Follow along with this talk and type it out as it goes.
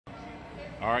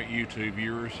All right, YouTube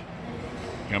viewers,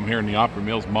 I'm here in the Opry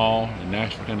Mills Mall in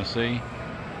Nashville, Tennessee.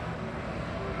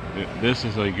 This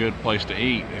is a good place to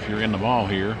eat if you're in the mall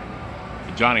here.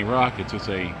 Johnny Rockets is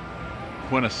a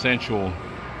quintessential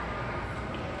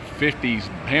 50s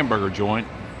hamburger joint.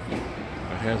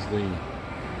 It has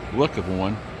the look of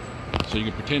one, so you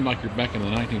can pretend like you're back in the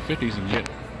 1950s and get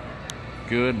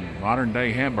good modern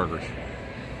day hamburgers.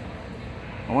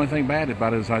 The only thing bad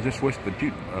about it is I just wish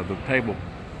the table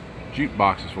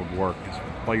jukeboxes would work to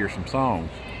play you some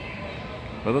songs.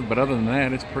 But other than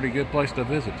that, it's a pretty good place to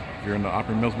visit if you're in the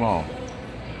Opry Mills Mall.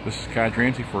 This is Kai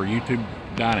Drancy for YouTube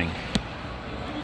Dining.